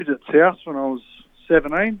at South when I was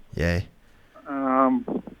 17. Yeah.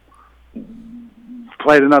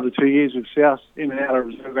 Played another 2 years with South in and out of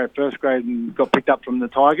reserve grade, first grade, and got picked up from the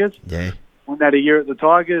Tigers. Yeah. Went out a year at the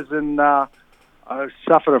Tigers, and I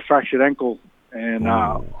suffered a fractured ankle, and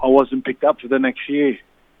I wasn't picked up for the next year.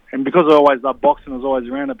 And because I always loved boxing, I was always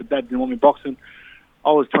around it, but Dad didn't want me boxing.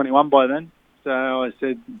 I was 21 by then, so I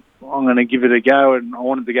said, I'm going to give it a go, and I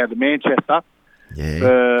wanted to go to Manchester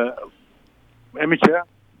for amateur.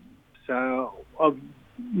 So I've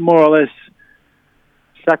more or less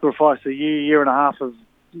sacrificed a year and a half of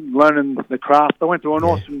learning the craft. I went to an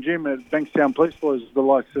awesome gym at Bankstown Police Boys, the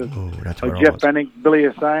likes of Jeff Bannick, Billy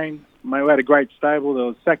Hussain. Mate, we had a great stable. There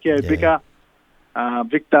was Sakio Bicker,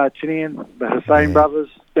 Victor Chinian, the Hussain brothers,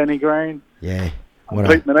 Danny Green, Pete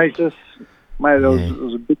Meneses. Mate, it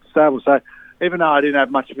was a big stable. So even though I didn't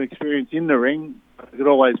have much of experience in the ring, I could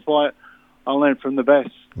always fight. I learned from the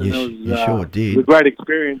best. You sure did. It was a great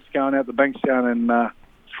experience going out to Bankstown. And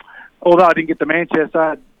although I didn't get to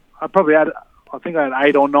Manchester, I think I had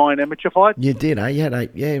 8 or 9 amateur fights. You did, eh? You had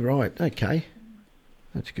 8. Yeah, right. Okay.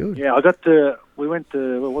 That's good. Yeah, we went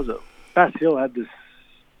to, what was it? Bass Hill had this,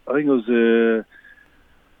 I think it was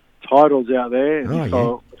titles out there.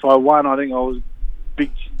 If I won, I think I was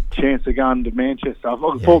big chance of going to Manchester. I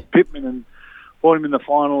fought Pittman and fought him in the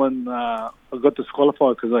final, and I got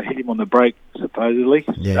disqualified because I hit him on the break, supposedly.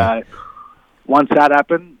 Yeah. So once that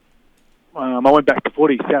happened, I went back to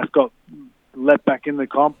footy. South got let back in the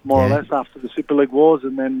comp, more or less, after the Super League wars,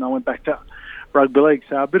 and then I went back to rugby league.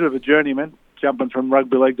 So a bit of a journeyman, jumping from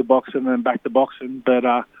rugby league to boxing and then back to boxing. But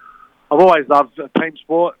I've always loved team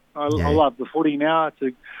sport. I love the footy now. It's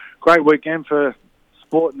a great weekend for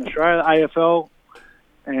sport in Australia, AFL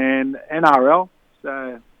and NRL.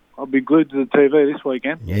 So I'll be glued to the TV this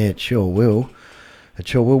weekend. Yeah, it sure will.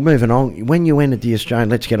 Moving on, when you entered the Australian,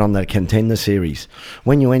 let's get on the Contender Series.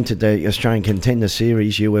 When you entered the Australian Contender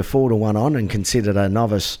Series, you were 4-1 on and considered a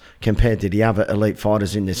novice compared to the other elite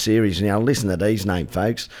fighters in the series. Now, listen to these names,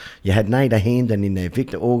 folks. You had Nader Hamdan in there,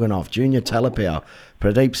 Victor Organov, Junior Talapau,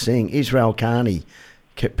 Pradeep Singh, Israel Khani,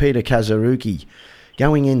 Peter Kazaruki.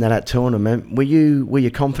 Going into that tournament, were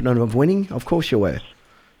you confident of winning? Of course you were.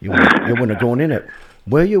 You wouldn't have gone in it.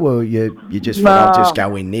 Were you, or you just thought, I'll just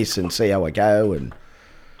go in this and see how I go? And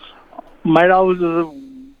mate, I was,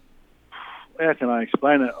 how can I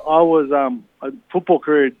explain it? I was, a football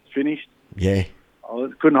career had finished. Yeah. I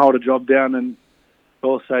couldn't hold a job down, and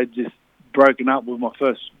also just broken up with my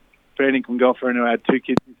first fair income girlfriend who had 2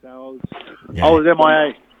 kids. So I was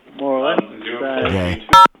MIA, more or less.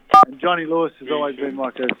 And Johnny Lewis has always been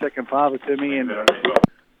like a second father to me, and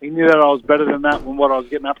he knew that I was better than that when what I was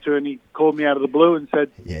getting up to, and he called me out of the blue and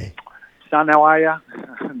said, son, how are you?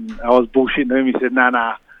 And I was bullshitting him. He said,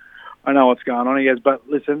 nah, I know what's going on. He goes, but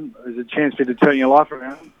listen, there's a chance for you to turn your life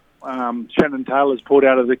around. Shannon Taylor's pulled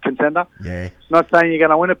out of the Contender. Yeah. Not saying you're going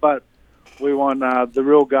to win it, but we want the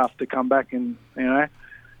real guff to come back and,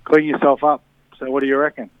 clean yourself up. So what do you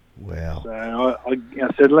reckon? Wow. So I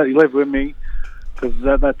said, let you live with me, because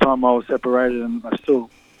at that time I was separated, and I still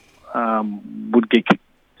would get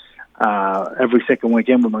every second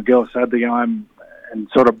weekend with my girl. So I had to go home and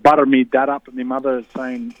sort of butter me dad up and my mother,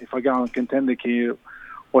 saying, if I go on Contender, can you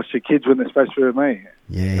watch the kids when they're supposed to be with me?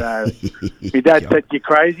 Yeah. So my dad said, you're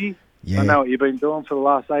crazy. Yeah. I know what you've been doing for the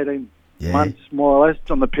last 18 months, more or less,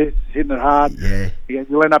 on the piss, hitting it hard. Yeah.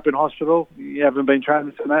 You'll end up in hospital. You haven't been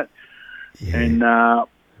training for that. Yeah. And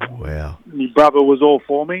wow. my brother was all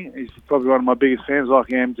for me. He's probably one of my biggest fans,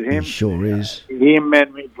 like I am to him. He sure is. Him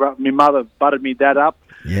and my mother buttered me dad up.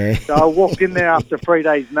 Yeah. So I walked in there after 3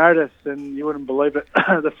 days' notice, and you wouldn't believe it.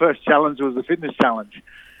 The first challenge was the fitness challenge.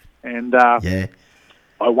 And I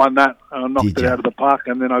won that. I knocked it out of the park,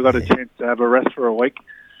 and then I got a chance to have a rest for a week.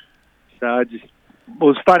 So it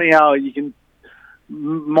was funny how you can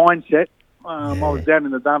mindset. I was down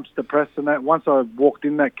in the dumps, depressed, and that. Once I walked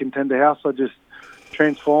in that Contender house, I just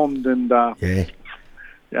transformed and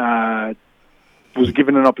was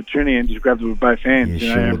given an opportunity and just grabbed it with both hands.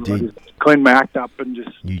 I just cleaned my act up and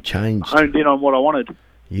just honed in on what I wanted.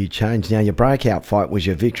 You changed. Now, your breakout fight was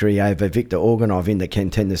your victory over Victor Organov in the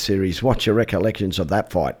Contender Series. What's your recollections of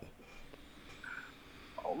that fight?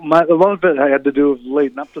 Mate, a lot of it had to do with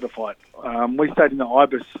leading up to the fight. We stayed in the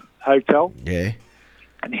Ibis Hotel. Yeah.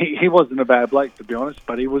 And he wasn't a bad bloke, to be honest,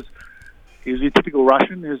 but he was your typical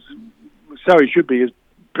Russian. So he should be. He was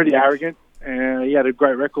pretty arrogant. He had a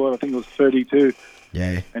great record. I think it was 32.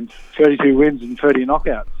 Yeah. And 32 wins and 30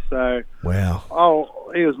 knockouts. So.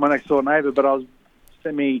 Wow. He was my next door neighbour, but I was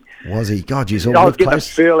Was he? God, you all I was getting close.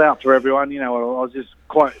 a feel out for everyone. I was just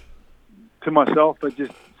quite to myself, but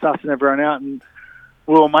just sussing everyone out. And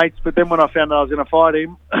we were mates. But then when I found out I was going to fight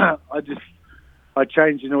him, I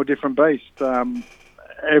changed into a different beast. Because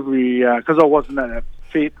I wasn't that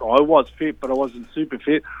fit. I was fit, but I wasn't super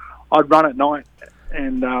fit. I'd run at night,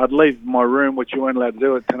 and I'd leave my room, which you weren't allowed to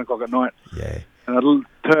do at 10 o'clock at night. Yeah. And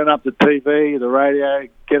I'd turn up the TV, the radio,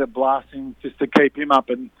 get it blasting just to keep him up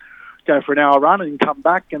and go for an hour run and come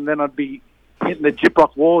back. And then I'd be hitting the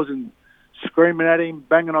gyprock walls and screaming at him,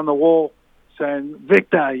 banging on the wall, saying,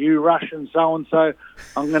 "Victor, you Russian so-and-so,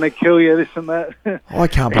 I'm going to kill you," this and that. I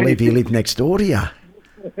can't believe he lived next door to you.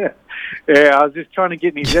 Yeah, I was just trying to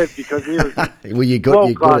get in his head because he was Well, you good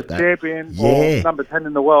world-class at that. champion, Yeah. or number 10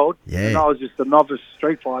 in the world, Yeah. and I was just a novice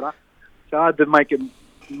street fighter. So I had to make it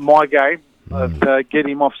my game of get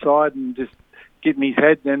him offside and just get in his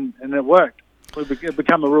head, and it worked. It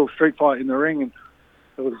became a real street fight in the ring, and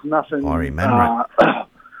there was nothing. I remember it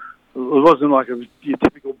wasn't like your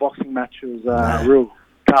typical boxing match. It was a real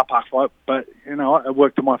car park fight, but it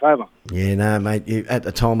worked in my favour. Yeah, no, mate. At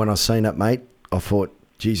the time when I seen it, mate, I thought,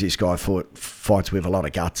 geez, this guy fights with a lot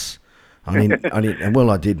of guts. I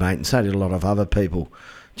did, mate, and so did a lot of other people.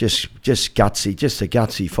 Just gutsy, just a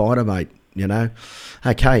gutsy fighter, mate.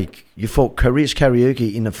 Okay, you fought Careers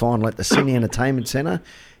Karaoke in the final at the Sydney Entertainment Centre.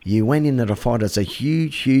 You went into the fight as a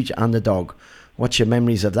huge, huge underdog. What's your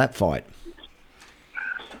memories of that fight?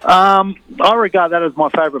 I regard that as my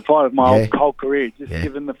favourite fight of my whole career, just Yeah.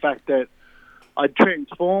 given the fact that I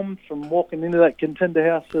transformed from walking into that contender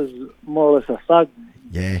house as more or less a thug.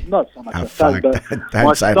 Yeah. Not so much Oh, a thug, fuck. but Don't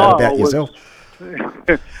my say that style about yourself.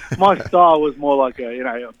 my style was more like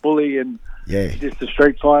a bully and Yeah. just a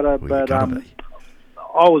street fighter. Well, you but gotta be.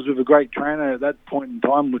 I was with a great trainer at that point in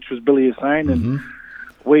time, which was Billy Hussein, and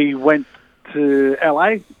we went to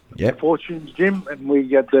LA, Yep. Fortune's gym, and we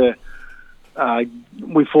got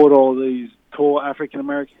we fought all these tall African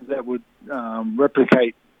Americans that would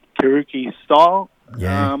replicate Karuki's style.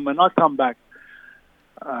 Yeah. And I come back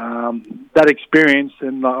that experience,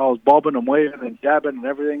 and I was bobbing and weaving and jabbing and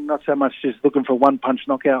everything, not so much just looking for one punch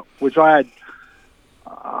knockout, which I had.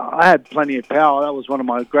 I had plenty of power. That was one of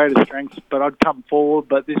my greatest strengths. But I'd come forward.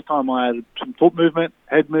 But this time I had some foot movement,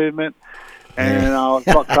 head movement, and I was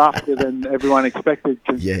a lot faster than everyone expected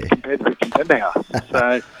compared to the contender house.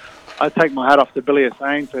 So I take my hat off to Billy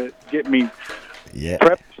Hussein for getting me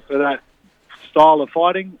prepped for that style of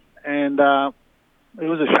fighting. And it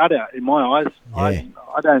was a shutout in my eyes. Yeah.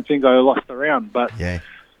 I don't think I lost the round, but it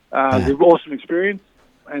was an awesome experience.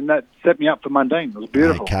 And that set me up for Mundine. It was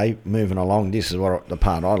beautiful. Okay, moving along. This is the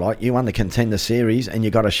part I like. You won the Contender Series and you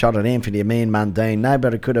got a shot at Anthony Amir Mundine.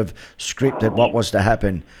 Nobody could have scripted what was to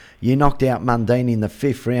happen. You knocked out Mundine in the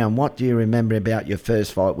 5th round. What do you remember about your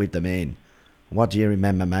first fight with the man? What do you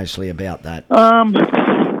remember mostly about that?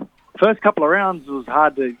 First couple of rounds was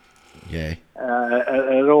hard to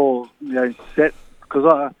at all set,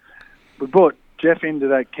 because we brought Jeff into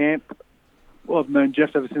that camp. Well, I've known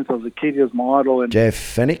Jeff ever since I was a kid. He was my idol. And Jeff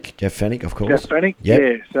Fennick, of course. Jeff Fennick,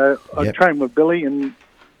 yeah. So I trained with Billy, and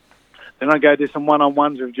then I go do some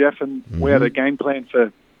one-on-ones with Jeff, and we had a game plan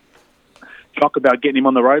for Chock about getting him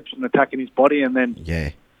on the ropes and attacking his body, and then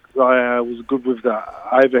I was good with the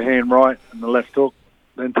overhand right and the left hook,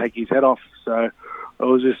 then take his head off. So it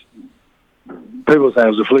was just, people say it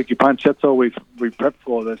was a fluky punch. That's all we prepped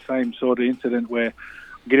for, the same sort of incident where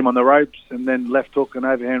get him on the ropes and then left hook and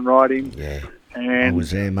overhand right him. Yeah. And I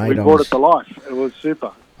was there, mate. we brought it to life. It was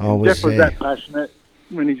super. Jeff was that passionate.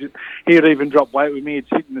 When he'd even drop weight with me. He'd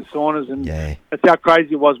sit in the saunas, and that's how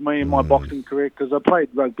crazy it was me in my boxing career, because I played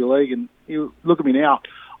rugby league, and you look at me now,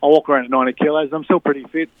 I walk around at 90 kilos. I'm still pretty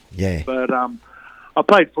fit. Yeah. But I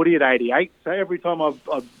played footy at 88, so every time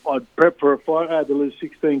I'd prep for a fight, I had to lose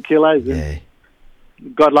 16 kilos. And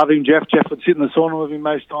God love him, Jeff. Jeff would sit in the sauna with him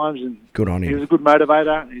most times, and good on him. He was a good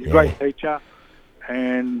motivator. He's a great teacher,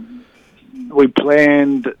 and we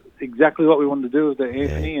planned exactly what we wanted to do with the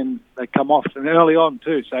Anthony, and they come off, and early on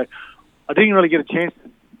too. So I didn't really get a chance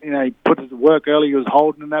to, put it to work early. He was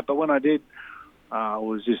holding and that, but when I did, it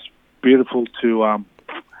was just beautiful to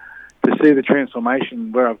see the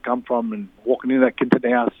transformation where I've come from, and walking into that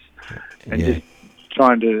contender house and just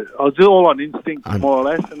trying to. I was all on instinct, more or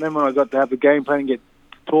less, and then when I got to have a game plan and get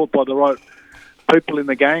taught by the right people in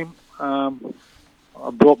the game, I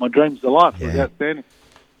brought my dreams to life. It was outstanding.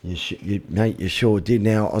 Mate, you sure did.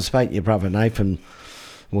 Now, I spoke to your brother Nathan.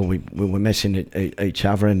 Well, we were messing at each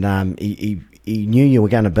other, and he knew you were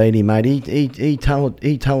going to beat him, mate. He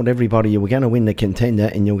told everybody you were going to win the contender,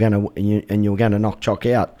 and you were going to knock Chock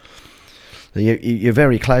out. You're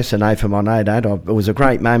very close to Nathan, I know that. It was a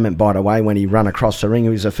great moment, by the way, when he ran across the ring. It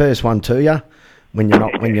was the first one to you when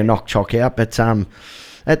you knocked Chock out. But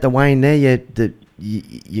at the weigh-in there,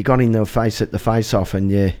 you got in the face at the face-off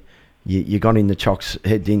and you got in the Chock's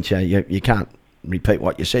head, didn't you? You can't repeat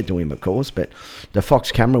what you said to him, of course, but the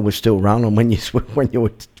Fox camera was still rolling when you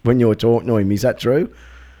were talking to him. Is that true?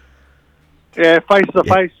 Yeah, face to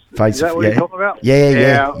face. Face. Is that what you're talking about?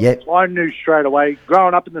 Yeah. I knew straight away.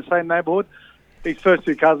 Growing up in the same neighbourhood, his first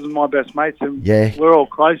two cousins are my best mates, and we're all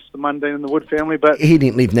close, the Mundine and the Wood family. But he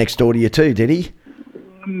didn't live next door to you too, did he?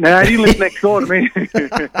 No, he didn't live next door to me.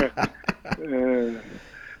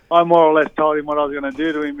 I more or less told him what I was going to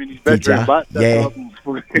do to him in his bedroom, but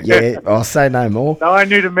I'll say no more. So I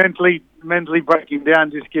knew to mentally break him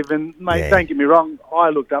down, just given, mate, don't get me wrong, I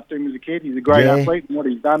looked up to him as a kid. He's a great athlete and what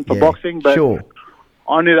he's done for boxing, but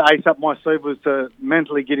I knew the ace up my sleeve was to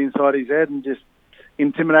mentally get inside his head and just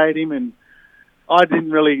intimidate him, and I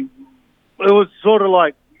didn't really, it was sort of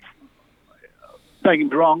like, don't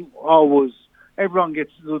get me wrong, everyone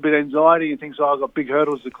gets a little bit of anxiety and thinks, I've got big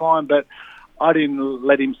hurdles to climb, but I didn't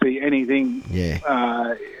let him see anything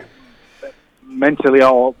mentally.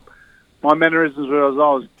 My mannerisms were I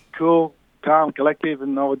was cool, calm, collective,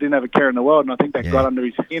 and I didn't have a care in the world, and I think that got under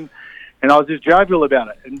his skin. And I was just jovial about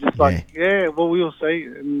it, and just we'll see.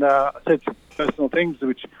 And I said some personal things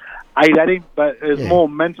which ate at him, but it was more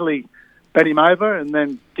mentally bet him over, and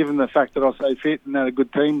then given the fact that I was so fit and had a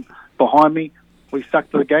good team behind me, we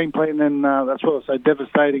stuck to the game plan, and that's what was so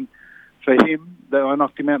devastating for him that I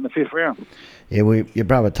knocked him out in the 5th round. Yeah, your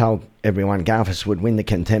brother told everyone Garfus would win the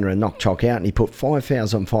contender and knock Chock out, and he put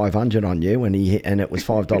 5,500 on you, and it was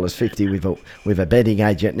 $5.50 with a betting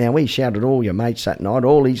agent. Now, he shouted all your mates that night,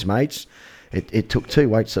 all his mates. It took 2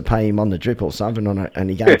 weeks to pay him on the drip or something, and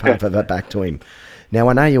he gave half of it back to him. Now,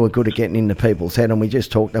 I know you were good at getting into people's head, and we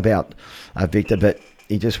just talked about Victor, but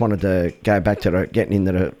he just wanted to go back to getting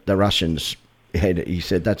into the Russians' head. He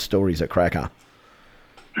said that story's a cracker.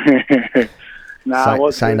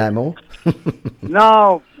 Say no more.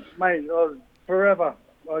 No, mate, forever.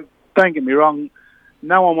 Don't get me wrong.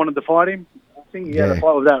 No one wanted to fight him. I think he had a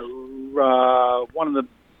fight with that one of the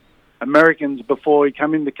Americans before he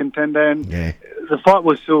came in the contender, and the fight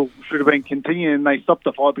should have been continuing, and they stopped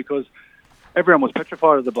the fight because everyone was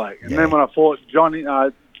petrified of the bloke. And then when I fought Johnny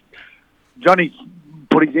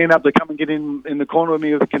put his hand up to come and get in the corner with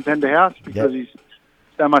me with the contender house because he's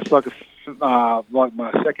so much like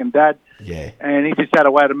my second dad. Yeah. And he just had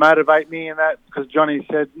a way to motivate me and that, because Johnny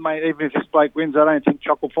said, mate, even if this bloke wins, I don't think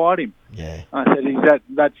Chock will fight him. Yeah. I said, he's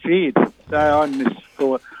that feared. So I just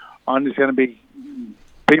thought, I'm just going to be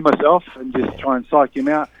myself and just try and psych him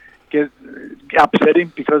out, upset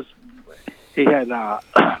him, because he had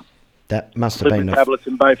that must have been tablets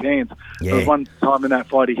in both hands. There was one time in that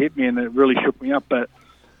fight he hit me and it really shook me up, but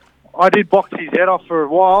I did box his head off for a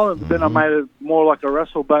while, and then I made it more like a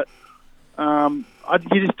wrestle, but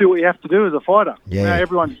you just do what you have to do as a fighter. Yeah. You know,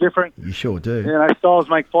 everyone's different. You sure do. You know, styles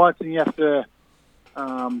make fights, and you have to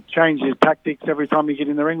change your tactics every time you get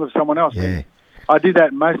in the ring with someone else. Yeah. I did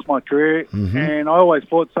that most of my career, and I always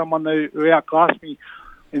fought someone who outclassed me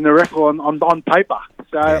in the record on paper.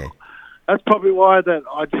 So that's probably why that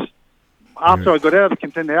I just, after I got out of the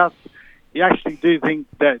contender house, you actually do think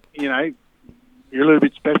that, you know, you're a little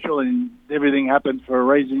bit special and everything happened for a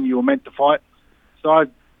reason. You were meant to fight. So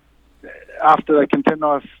after the contender,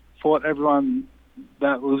 I fought everyone.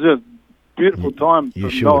 That was a beautiful time for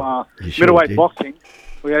middleweight boxing.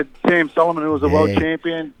 We had Sam Solomon, who was a world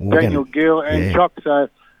champion, Daniel Gill, and Chock. So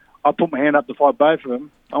I put my hand up to fight both of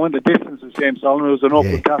them. I went the distance with Sam Solomon, who was an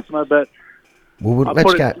awkward customer, but I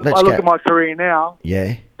look at my career now.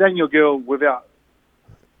 Yeah, Daniel Gill, without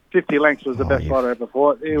 50 lengths, was the best fighter I ever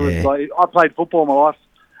fought. It was like, I played football my life,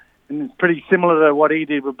 and it's pretty similar to what he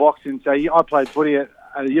did with boxing. So I played footy at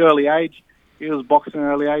an early age. He was boxing at an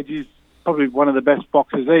early age. He's probably one of the best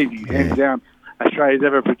boxers hands down, Australia's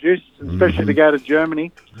ever produced, especially to go to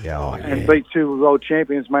Germany and beat 2 world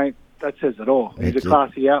champions, mate. That says it all. He's a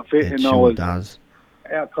classy outfit, and I was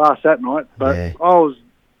outclassed that night. But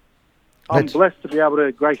I'm blessed to be able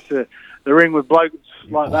to grace the ring with blokes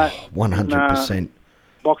like that. 100%.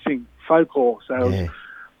 Boxing folklore. So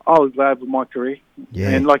I was glad with my career. Yeah.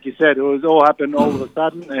 And like you said, it was all happened all of a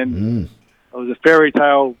sudden, and it was a fairy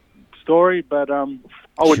tale story, but I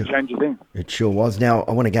wouldn't change a thing. It sure was. Now,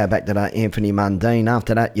 I want to go back to that Anthony Mundine.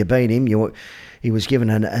 After that, you beat him. He was given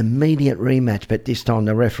an immediate rematch, but this time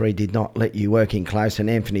the referee did not let you work in close, and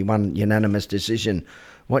Anthony won unanimous decision.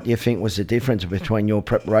 What do you think was the difference between your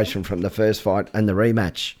preparation from the first fight and the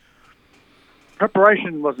rematch?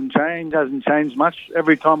 Preparation hasn't changed much.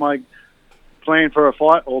 Every time I plan for a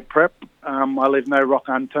fight or prep, I leave no rock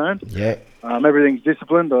unturned. Yeah. Everything's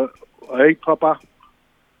disciplined. I eat proper.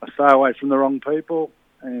 I stay away from the wrong people,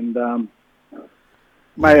 and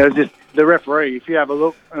Mate, it was just the referee. If you have a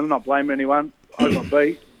look, I'm not blaming anyone, I got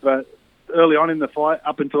beat, but early on in the fight,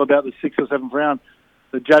 up until about the 6th or 7th round,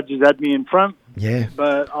 the judges had me in front. Yeah.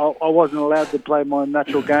 But I wasn't allowed to play my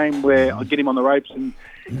natural game where I get him on the ropes and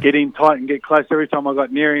get in tight and get close. Every time I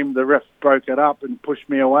got near him, the ref broke it up and pushed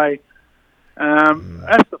me away.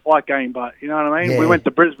 That's the fight game, but you know what I mean? Yeah. We went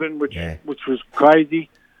to Brisbane, which was crazy.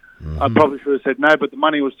 I probably should have said no, but the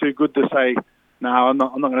money was too good to say, no, I'm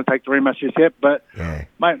not going to take the rematch just yet. But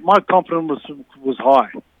mate, my confidence was high.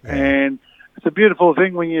 And it's a beautiful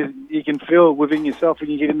thing when you can feel it within yourself when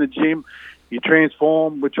you get in the gym, you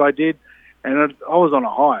transform, which I did. And I was on a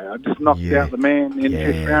high. I just knocked out the man in the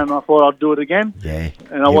 5th round, and I thought I'd do it again. Yeah.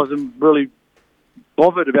 And I wasn't really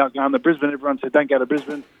bothered about going to Brisbane. Everyone said, don't go to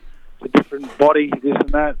Brisbane. It's a different body, this and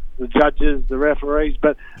that, the judges, the referees.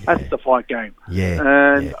 But that's the fight game.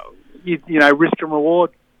 Yeah. And, you know, risk and reward.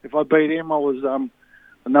 If I beat him, I was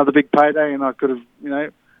another big payday, and I could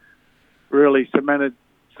have, really cemented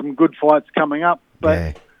some good fights coming up.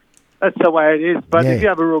 But that's the way it is. But if you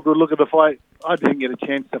have a real good look at the fight, I didn't get a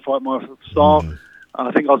chance to fight my style.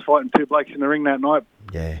 I think I was fighting 2 blokes in the ring that night.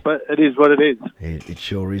 Yeah. But it is what it is. It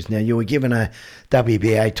sure is. Now, you were given a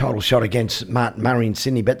WBA title shot against Martin Murray in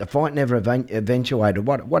Sydney, but the fight never eventuated.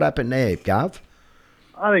 What happened there, Gav?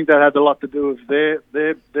 I think that had a lot to do with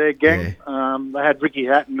their gang. They had Ricky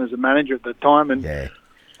Hatton as a manager at the time, and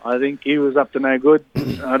I think he was up to no good.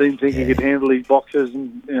 I didn't think he could handle his boxers,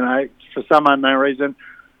 and for some unknown reason,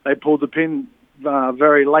 they pulled the pin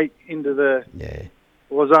very late into the.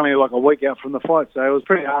 It was only like a week out from the fight, so it was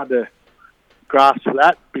pretty hard to grasp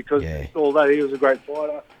that because although he was a great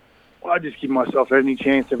fighter, I just give myself any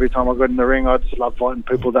chance every time I got in the ring. I just love fighting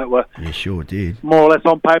people that were. You sure did. More or less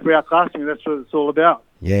on paper outclassing. That's what it's all about.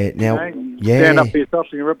 Yeah. Now, stand up for yourself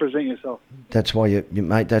so you represent yourself. That's why you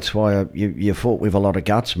mate. That's why you fought with a lot of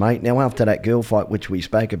guts, mate. Now, after that girl fight, which we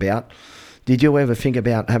spoke about, did you ever think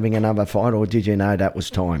about having another fight, or did you know that was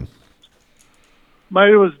time? Mate,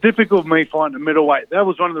 it was difficult for me fighting a middleweight. That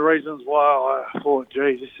was one of the reasons why I thought,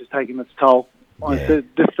 geez, this is taking its toll. I said,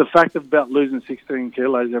 just the fact of about losing 16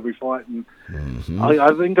 kilos every fight, and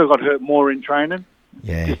I think I got hurt more in training.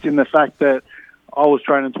 Just in the fact that I was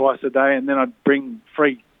training twice a day, and then I'd bring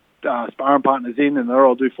 3 sparring partners in, and they'll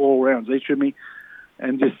all do 4 rounds each with me,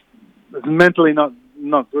 and just it's mentally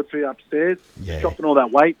not good for you upstairs. Dropping all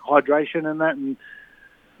that weight, hydration, and that,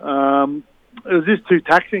 and it was just too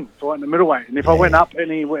taxing fighting the middleweight. And if I went up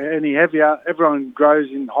any heavier, everyone grows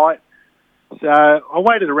in height. So I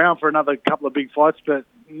waited around for another couple of big fights, but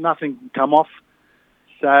nothing come off.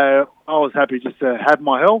 So I was happy just to have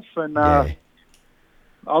my health, and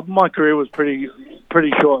my career was pretty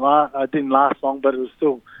short. It didn't last long, but it was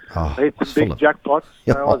still hit some big jackpots.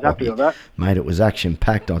 So I was happy with that. Mate, it was action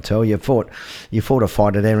packed. I tell you, you fought a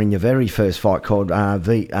fighter there in your very first fight called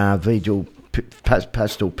Vigil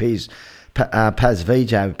Pastel Piz. Paz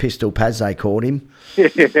Vijo, Pistol Paz they called him. He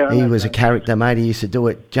was a character, mate. He used to do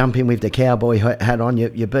it, jump in with the cowboy hat on.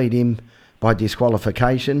 You beat him by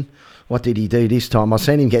disqualification. What did he do this time? I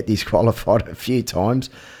seen him get disqualified a few times.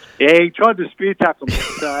 Yeah, he tried to spear tackle me.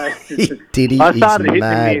 So did he? I started hitting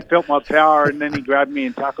him, he felt my power, and then he grabbed me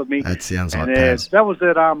and tackled me. That sounds like Paz. That was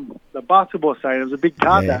at the basketball stadium. It was a big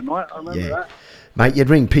card that night. I remember that. Mate, you'd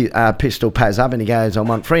ring Pistol Paz up and he goes, I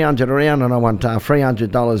want $300 a round and I want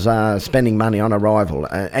 $300 spending money on a rival,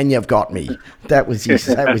 and you've got me. That was his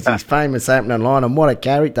famous opening line, and what a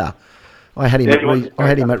character. I had him at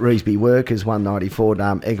Reesby Workers 194,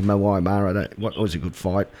 Egma Waimara. That was a good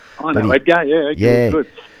fight. I know Edgar, Edgar was good.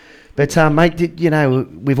 But mate,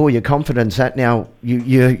 with all your confidence, that now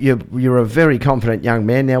you're a very confident young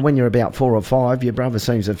man. Now, when you're about 4 or 5, your brother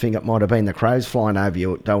seems to think it might have been the Crows flying over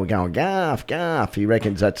you. They were going Garth, Garth. He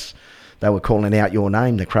reckons they were calling out your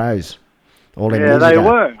name, the Crows. They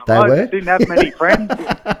were. I didn't have many friends.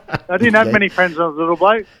 I didn't have many friends when I was a little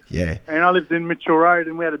bloke. Yeah. And I lived in Mitchell Road,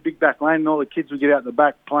 and we had a big back lane, and all the kids would get out the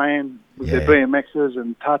back playing with their BMXs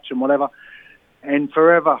and touch and whatever. And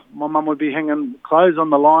forever, my mum would be hanging clothes on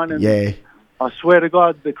the line, and I swear to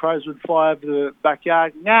God, the Crows would fly over the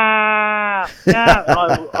backyard. Nah.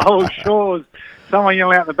 I was sure it was someone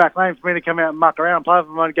yelling out in the back lane for me to come out and muck around and play with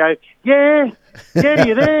them. I'd go, yeah,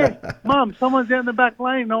 you're there. Mum, someone's down the back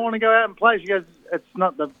lane. I want to go out and play. She goes, it's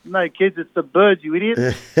not no kids, it's the birds, you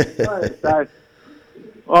idiot. So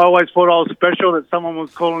I always thought I was special, that someone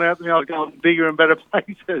was calling out to me. I was going bigger and better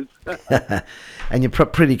places. And you're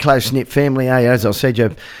pretty close-knit family, eh? As I said,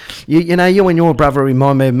 you know, you and your brother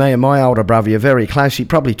remind me of me and my older brother. You're very close. He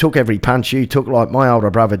probably took every punch you took like my older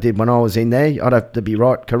brother did when I was in there. I'd have to be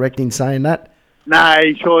correct in saying that. No,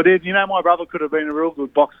 he sure did. You know, my brother could have been a real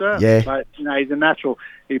good boxer. Yeah. But, he's a natural.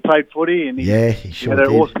 He played footy and he sure had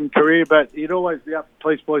an did. awesome career, but he'd always be up for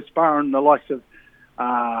police boys sparring the likes of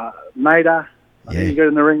Maida. I think he got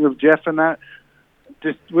in the ring with Jeff and that.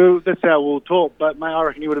 That's how we'll talk. But, mate, I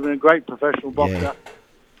reckon he would have been a great professional boxer.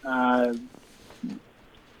 Yeah.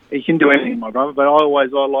 He can do anything, my brother, but I always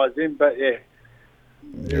idolise him. But,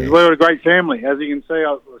 we're a great family. As you can see,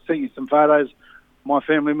 I've seen you some photos. My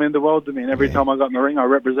family meant the world to me, and every time I got in the ring, I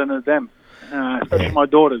represented them, especially my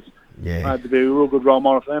daughters. Yeah. I had to be a real good role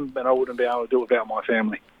model for them, and I wouldn't be able to do it without my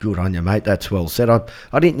family. Good on you, mate. That's well said.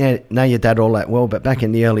 I didn't know your dad all that well, but back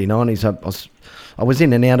in the early 90s, I was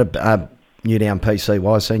in and out of Newtown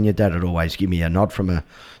PCY. Seeing your dad would always give me a nod from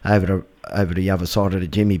over the other side of the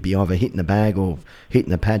gym. He'd be either hitting the bag or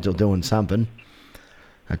hitting the pads or doing something.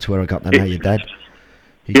 That's where I got to know your dad.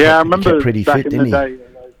 I remember he kept pretty back fit, in the didn't he?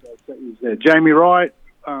 day, Jamie Wright.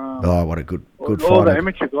 What a good all fighter. the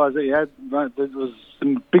amateur guys that he had. There was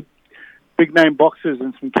some big name boxers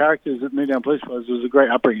and some characters at Newtown Police Force. It was a great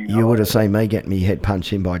upbringing. You would have seen me getting me head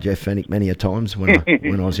punched in by Jeff Fennick many a times when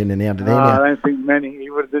I was in and out of there. I don't think many. He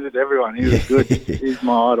would have did it to everyone. He was good. He's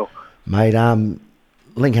my idol. Mate,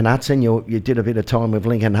 Lincoln Hudson, you did a bit of time with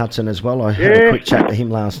Lincoln Hudson as well. I had a quick chat to him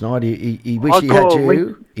last night. He wished he had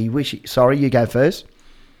you. Sorry, you go first.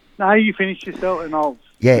 No, you finish yourself and I'll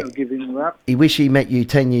give him that. He wished he met you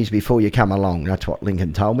 10 years before you come along. That's what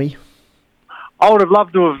Lincoln told me. I would have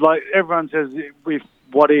loved to have, like everyone says,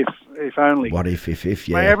 what if only. What if,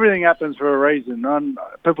 yeah. Mate, everything happens for a reason. And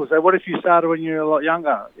people say, what if you started when you were a lot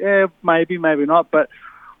younger? Yeah, maybe not. But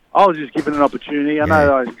I was just given an opportunity. I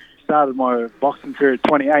know I started my boxing career at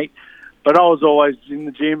 28, but I was always in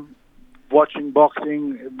the gym, watching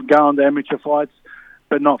boxing, going to amateur fights,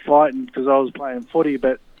 but not fighting because I was playing footy.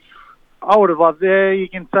 But I would have loved, you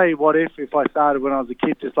can say what if I started when I was a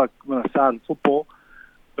kid, just like when I started football.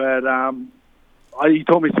 But he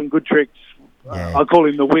taught me some good tricks. I call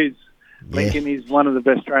him the Wiz. Lincoln is one of the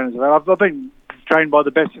best trainers I've had. I've been trained by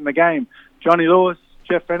the best in the game. Johnny Lewis,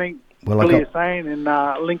 Jeff Fennick, Billy Hussain, and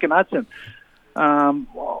Lincoln Hudson.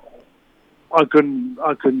 I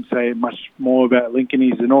couldn't say much more about Lincoln.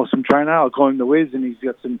 He's an awesome trainer. I call him the Wiz, and he's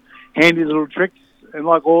got some handy little tricks. And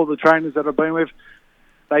like all the trainers that I've been with,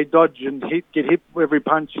 they dodge and get hit every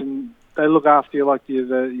punch, and they look after you like you're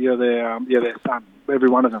their son. Every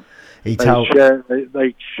one of them. They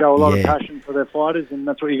show a lot of passion for their fighters, and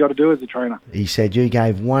that's what you got to do as a trainer. He said you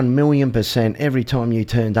gave 1,000,000% every time you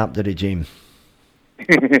turned up to the gym.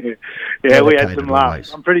 We had some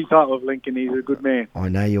laughs. I'm pretty tight with Lincoln. He's a good man. I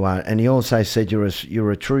know you are, and he also said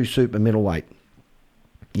you're a true super middleweight.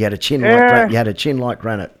 You had a chin like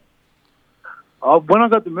granite. When I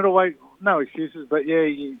got the middleweight, no excuses, but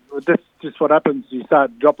that's just what happens. You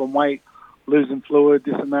start dropping weight, losing fluid,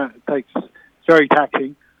 this and that. It's very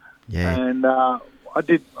taxing. Yeah. And I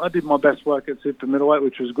did my best work at super middleweight,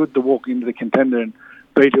 which was good to walk into the Contender and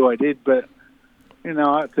beat who I did. But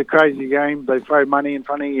it's a crazy game. They throw money in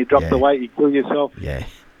front of you. You drop the weight, you kill yourself. Yeah.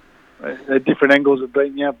 There are different angles of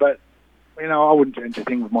beating you, but I wouldn't change a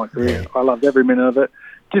thing with my career. I loved every minute of it.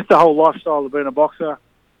 Just the whole lifestyle of being a boxer,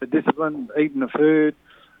 the discipline, eating the food,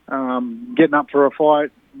 getting up for a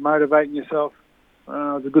fight, motivating yourself. It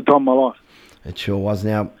was a good time in my life. It sure was.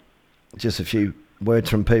 Now, just a few words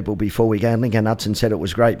from people before we go. Lincoln Hudson said it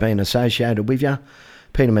was great being associated with you.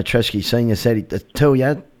 Peter Matreski Sr. said to tell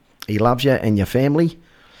you he loves you and your family.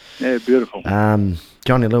 Yeah, beautiful.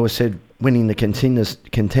 Johnny Lewis said winning the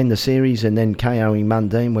contender series and then KOing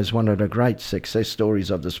Mundine was one of the great success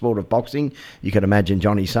stories of the sport of boxing. You could imagine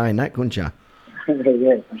Johnny saying that, couldn't you?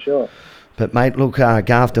 Yeah, for sure. But, mate, look,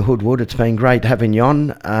 Garth the Hoodwood, it's been great having you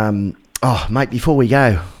on. Mate, before we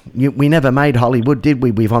go, we never made Hollywood, did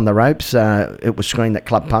we? We've On the Ropes. It was screened at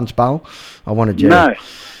Club Punch Bowl. Forgot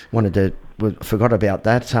about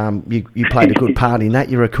that. You played a good part in that.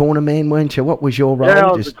 You're a corner man, weren't you? What was your role? Yeah,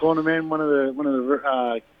 I was a corner man, one of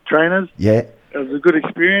the trainers. Yeah. It was a good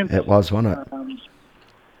experience. It was, wasn't it?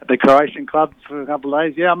 At the Croatian club for a couple of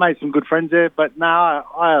days. Yeah, I made some good friends there, but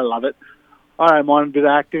I love it. I don't mind a bit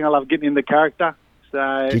of acting. I love getting in the character.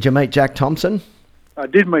 So. Did you meet Jack Thompson? I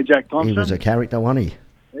did meet Jack Thompson. He was a character, wasn't he?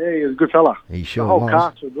 Yeah, he was a good fella. He sure was. The whole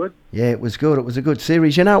cast was good. Yeah, it was good. It was a good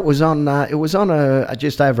series. It was on.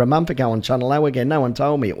 Just over a month ago on Channel O again. No one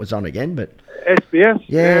told me it was on again, but SBS.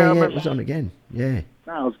 Yeah, it was on again. Yeah.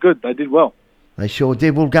 No, it was good. They did well. They sure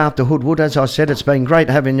did. We'll go after Hoodwood. As I said, it's been great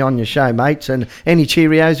having you on your show, mates. And any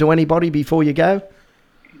Cheerios or anybody before you go?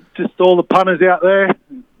 Just all the punters out there,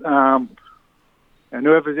 and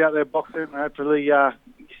whoever's out there boxing. Hopefully,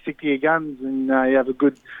 stick to your guns and you have a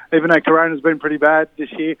good. Even though Corona's been pretty bad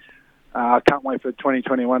this year, I can't wait for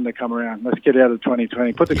 2021 to come around. Let's get out of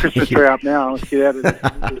 2020. Put the Christmas tree up now. Let's get out of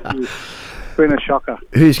this. It's been a shocker.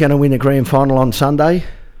 Who's going to win the grand final on Sunday?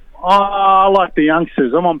 Oh, I like the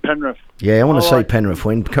youngsters. I'm on Penrith. Yeah, I want to see Penrith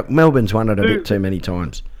win. Melbourne's won it a bit too many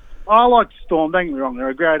times. I like Storm. Don't get me wrong. They're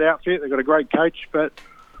a great outfit. They've got a great coach, but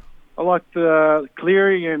I like the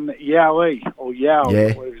Cleary and Yowie, or Yao,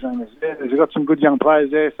 whatever his name is. They've got some good young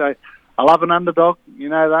players there, so I love an underdog. You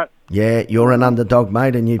know that. Yeah, you're an underdog,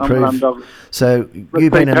 mate, and you I'm proved. an underdog. So Let's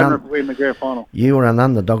you've been see Penrith win the grand final. You were an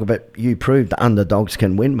underdog, but you proved that underdogs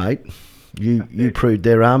can win, mate. You proved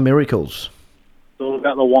there are miracles. It's all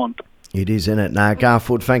about the want. It is, isn't it? Now,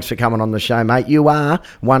 Garfoot, thanks for coming on the show, mate. You are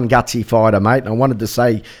one gutsy fighter, mate. I wanted to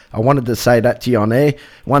say that to you on air.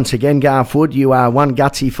 Once again, Garfoot, you are one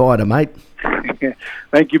gutsy fighter, mate.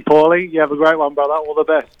 Thank you, Paulie. You have a great one, brother. All the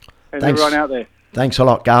best. And Thanks. everyone out there. Thanks a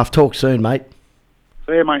lot, Garth. Talk soon, mate.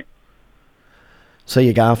 See you, mate. See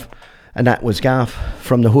you, Garth. And that was Garth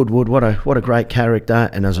from the Hoodwood. What a great character.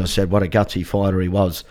 And as I said, what a gutsy fighter he was.